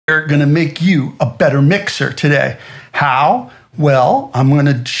going to make you a better mixer today. How? Well, I'm going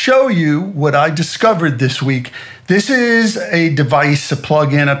to show you what I discovered this week. This is a device, a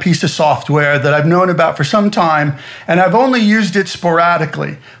plugin, a piece of software that I've known about for some time, and I've only used it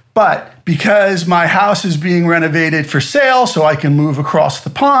sporadically. But because my house is being renovated for sale so I can move across the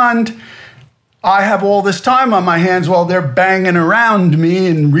pond, I have all this time on my hands while they're banging around me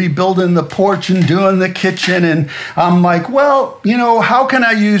and rebuilding the porch and doing the kitchen. And I'm like, well, you know, how can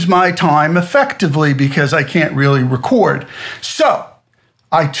I use my time effectively because I can't really record? So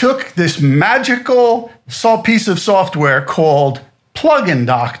I took this magical piece of software called Plugin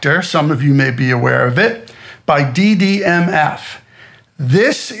Doctor. Some of you may be aware of it, by DDMF.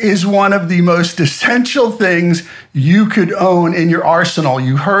 This is one of the most essential things you could own in your arsenal.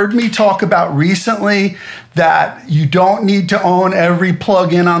 You heard me talk about recently that you don't need to own every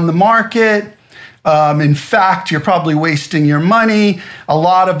plugin on the market. In fact, you're probably wasting your money. A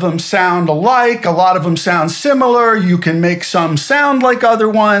lot of them sound alike. A lot of them sound similar. You can make some sound like other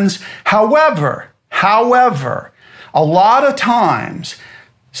ones. However, a lot of times,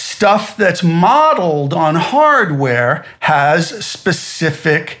 stuff that's modeled on hardware has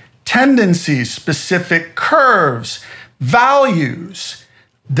specific tendencies, specific curves, values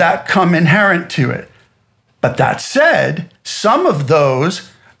that come inherent to it. But that said, some of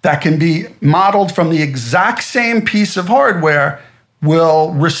those that can be modeled from the exact same piece of hardware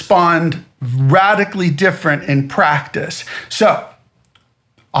will respond radically different in practice. So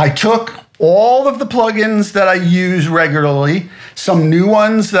I took all of the plugins that I use regularly, some new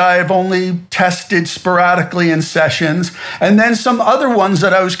ones that I've only tested sporadically in sessions, and then some other ones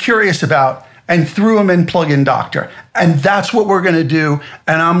that I was curious about and threw them in Plugin Doctor. And that's what we're going to do.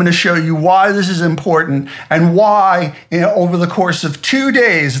 And I'm going to show you why this is important and why, over the course of 2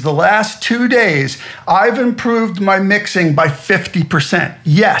 days, the last 2 days, I've improved my mixing by 50%.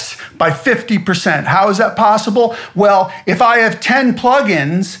 Yes, by 50%. How is that possible? Well, if I have 10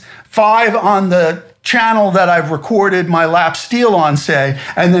 plugins, 5 on the channel that I've recorded my lap steel on, say,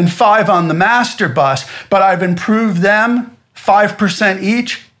 and then 5 on the master bus, but I've improved them 5%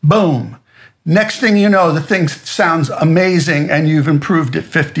 each, boom. Next thing you know, the thing sounds amazing and you've improved it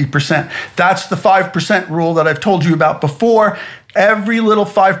 50%. That's the 5% rule that I've told you about before. Every little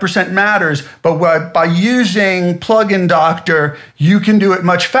 5% matters, but by using Plugin Doctor, you can do it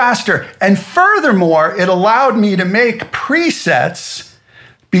much faster. And furthermore, it allowed me to make presets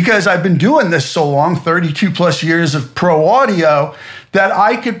because I've been doing this so long, 32 plus years of pro audio, that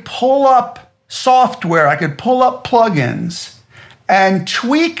I could pull up software, I could pull up plugins and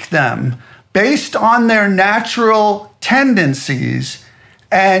tweak them based on their natural tendencies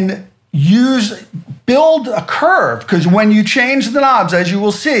and build a curve. Because when you change the knobs, as you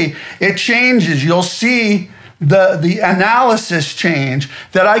will see, it changes. You'll see the analysis change,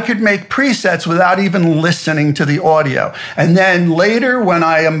 that I could make presets without even listening to the audio. And then later when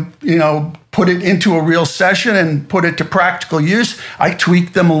I am, put it into a real session and put it to practical use, I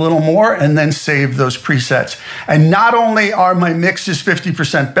tweak them a little more and then save those presets. And not only are my mixes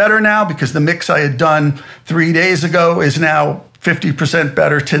 50% better now, because the mix I had done 3 days ago is now 50%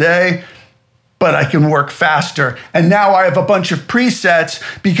 better today, but I can work faster. And now I have a bunch of presets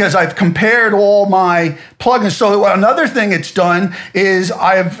because I've compared all my plugins. So another thing it's done is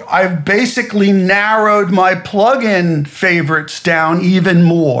I've basically narrowed my plugin favorites down even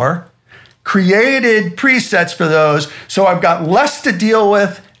more, created presets for those, so I've got less to deal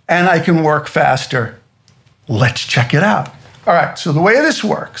with and I can work faster. Let's check it out. All right, so the way this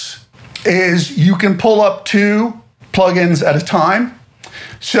works is you can pull up 2 plugins at a time.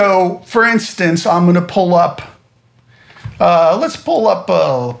 So, for instance, I'm going to pull up, let's pull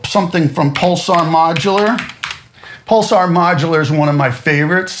up something from Pulsar Modular. Pulsar Modular is one of my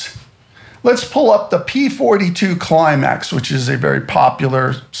favorites. Let's pull up the P42 Climax, which is a very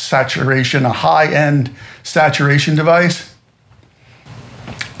popular saturation, a high-end saturation device.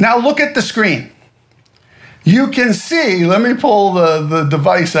 Now look at the screen. You can see, let me pull the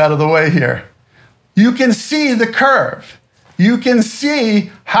device out of the way here. You can see the curve. You can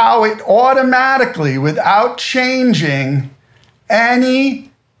see how it automatically, without changing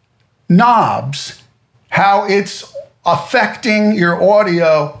any knobs, how it's affecting your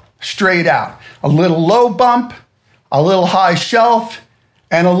audio straight out. A little low bump, a little high shelf,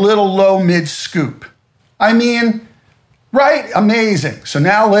 and a little low mid scoop. I mean, right? Amazing. So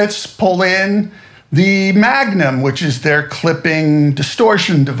now let's pull in the Magnum, which is their clipping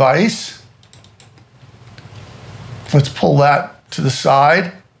distortion device. Let's pull that to the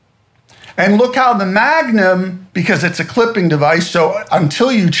side. And look how the Magnum, because it's a clipping device, so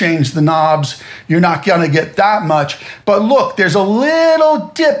until you change the knobs, you're not going to get that much. But look, there's a little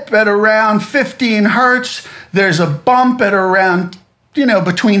dip at around 15 hertz. There's a bump at around,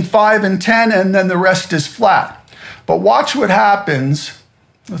 between 5 and 10, and then the rest is flat. But watch what happens.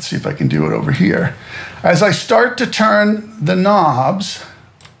 Let's see if I can do it over here. As I start to turn the knobs,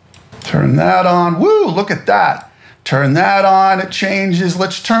 turn that on. Woo, look at that. Turn that on, it changes.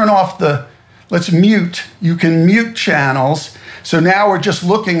 Let's turn off let's mute. You can mute channels. So now we're just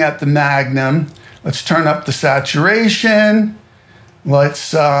looking at the Magnum. Let's turn up the saturation.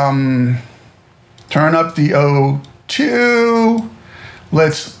 Let's turn up the O2.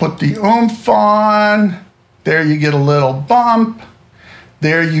 Let's put the oomph on. There you get a little bump.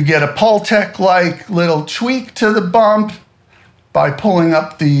 There you get a Pultec-like little tweak to the bump by pulling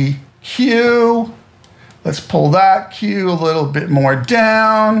up the Q. Let's pull that Q a little bit more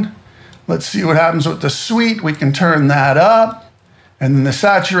down. Let's see what happens with the sweet. We can turn that up. And then the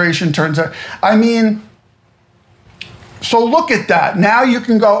saturation turns up. So look at that. Now you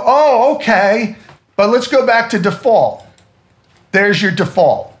can go, oh, okay. But let's go back to default. There's your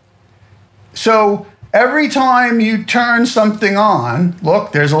default. So every time you turn something on,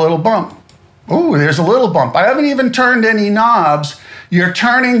 look, there's a little bump. Ooh, there's a little bump. I haven't even turned any knobs. You're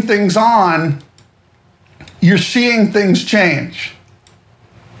turning things on. You're seeing things change.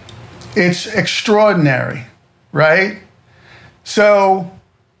 It's extraordinary, right? So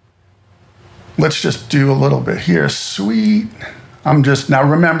let's just do a little bit here. Sweet. Now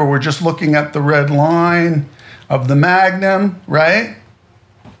remember, we're just looking at the red line of the Magnum, right?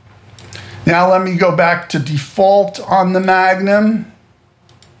 Now let me go back to default on the Magnum.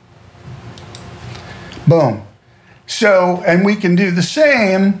 Boom. So, and we can do the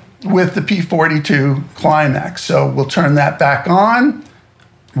same with the P42 Climax. So we'll turn that back on.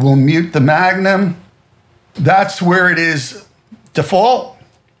 We'll mute the Magnum. That's where it is default.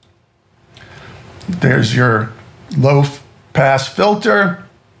 There's your low pass filter,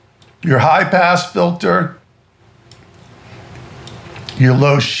 your high pass filter, your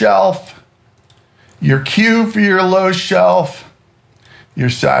low shelf, your Q for your low shelf, your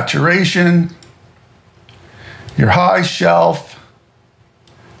saturation, your high shelf,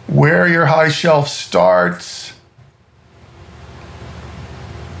 where your high shelf starts,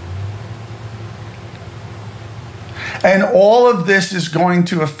 and all of this is going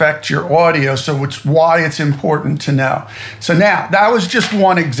to affect your audio, so it's why it's important to know. So now, that was just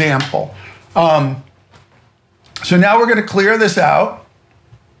one example. So now we're going to clear this out,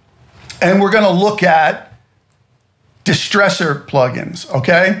 and we're going to look at distressor plugins,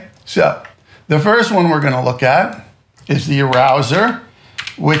 okay? So the first one we're going to look at is the Arouser,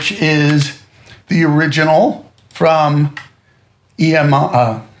 which is the original from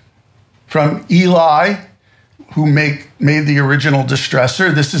from Eli, who made the original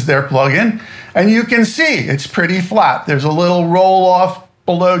distressor. This is their plugin. And you can see it's pretty flat. There's a little roll off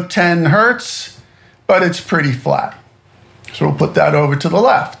below 10 hertz, but it's pretty flat. So we'll put that over to the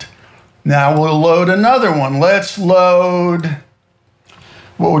left. Now we'll load another one. Let's load,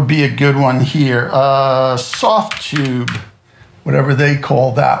 what would be a good one here? Soft tube, whatever they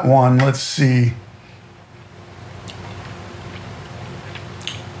call that one. Let's see.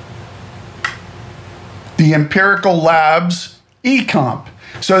 The Empirical Labs eComp.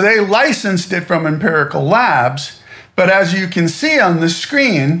 So they licensed it from Empirical Labs, but as you can see on the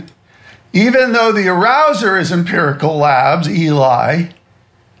screen, even though the Arouser is Empirical Labs, Eli,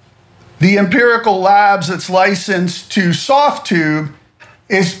 the Empirical Labs that's licensed to Softtube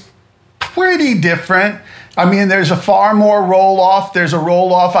is pretty different. I mean, there's a far more roll-off. There's a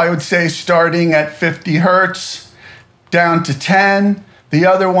roll-off, I would say, starting at 50 hertz down to 10. The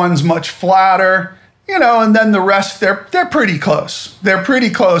other one's much flatter. And then the rest, they're pretty close. They're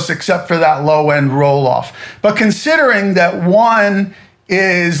pretty close except for that low-end roll-off. But considering that one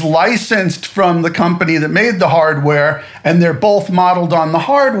is licensed from the company that made the hardware and they're both modeled on the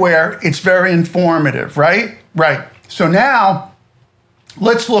hardware, it's very informative, right? Right. So now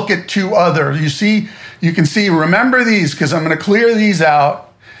let's look at two other. You can see, remember these because I'm going to clear these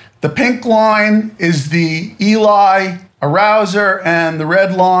out. The pink line is the Eli Arouser, and the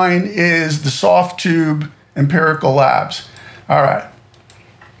red line is the Softtube Empirical Labs. All right.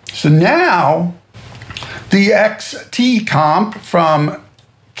 So now the XT comp from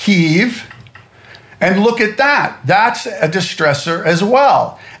Kiev, and look at that. That's a distressor as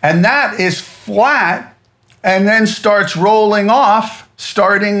well. And that is flat and then starts rolling off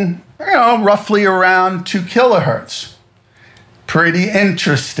starting, roughly around 2 kilohertz. Pretty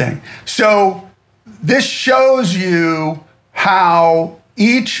interesting. So this shows you how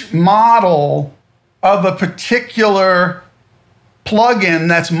each model of a particular plugin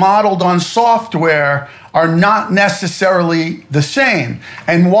that's modeled on software are not necessarily the same.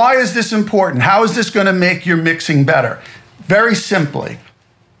 And why is this important? How is this going to make your mixing better? Very simply,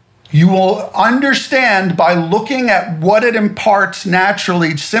 you will understand by looking at what it imparts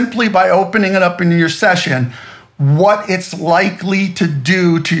naturally, simply by opening it up in your session, what it's likely to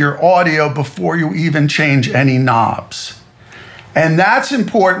do to your audio before you even change any knobs. And that's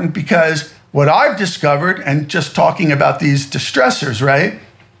important because what I've discovered, and just talking about these distressors, right?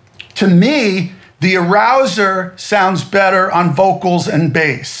 To me, the arouser sounds better on vocals and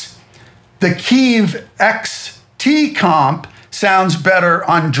bass. The Kiev XT comp sounds better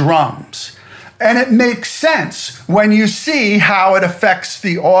on drums. And it makes sense when you see how it affects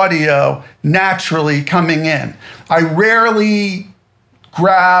the audio naturally coming in. I rarely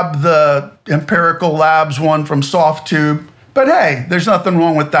grab the Empirical Labs one from Softtube, but hey, there's nothing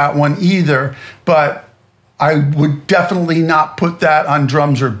wrong with that one either. But I would definitely not put that on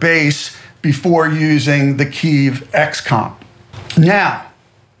drums or bass before using the Kiev X comp. Now,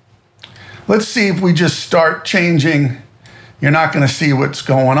 let's see if we just start changing. You're not going to see what's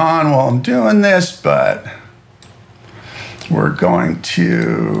going on while I'm doing this, but we're going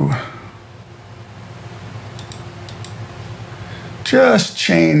to just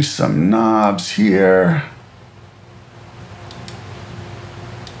change some knobs here.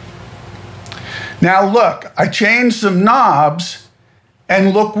 Now look, I changed some knobs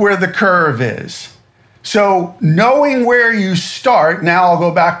and look where the curve is. So knowing where you start, now I'll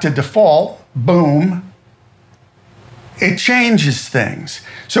go back to default, boom, it changes things.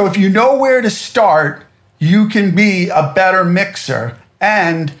 So if you know where to start, you can be a better mixer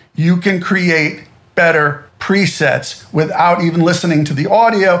and you can create better presets without even listening to the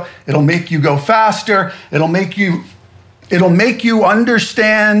audio. It'll make you go faster. It'll make you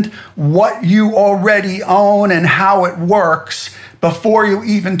understand what you already own and how it works before you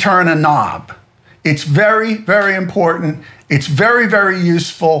even turn a knob. It's very, very important. It's very, very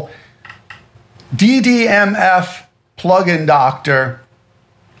useful. DDMF Plugin Doctor.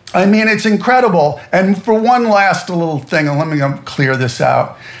 I mean, it's incredible. And for one last little thing, let me clear this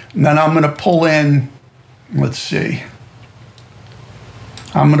out. And then I'm going to pull in, let's see.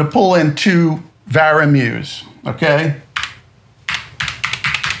 I'm going to pull in 2 Varamuse, okay?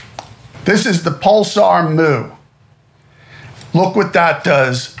 This is the Pulsar Moo. Look what that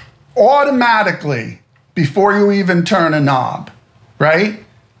does automatically before you even turn a knob, right?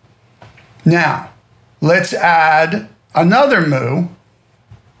 Now, let's add another Moo.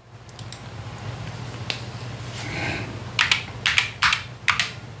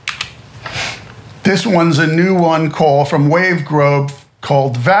 This one's a new one from Wavegrove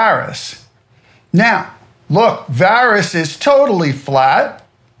called Varus. Now, look, Varus is totally flat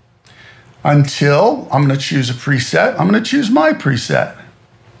until I'm going to choose a preset. I'm going to choose my preset.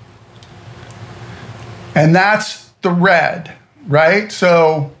 And that's the red, right?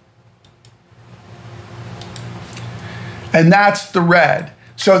 So, and that's the red.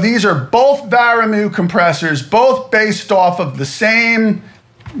 So these are both Varamu compressors, both based off of the same,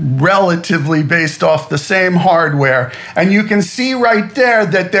 relatively based off the same hardware. And you can see right there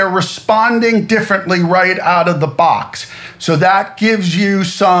that they're responding differently right out of the box. So that gives you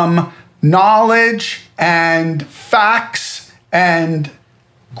some knowledge and facts and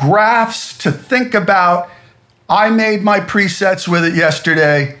graphs to think about. I made my presets with it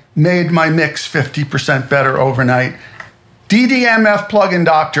yesterday, made my mix 50% better overnight. DDMF Plugin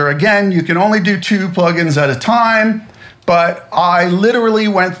Doctor, again, you can only do 2 plugins at a time, but I literally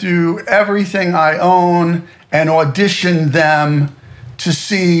went through everything I own and auditioned them to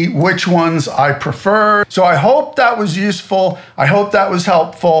see which ones I prefer. So I hope that was useful. I hope that was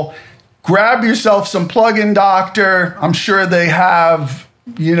helpful. Grab yourself some Plugin Doctor. I'm sure they have,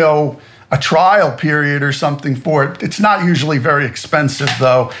 you know, a trial period or something for it. It's not usually very expensive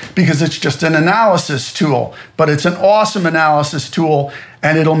though, because it's just an analysis tool, but it's an awesome analysis tool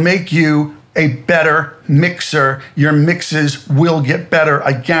and it'll make you a better mixer. Your mixes will get better,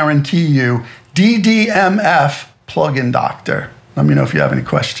 I guarantee you. DDMF Plugin Doctor. Let me know if you have any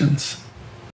questions.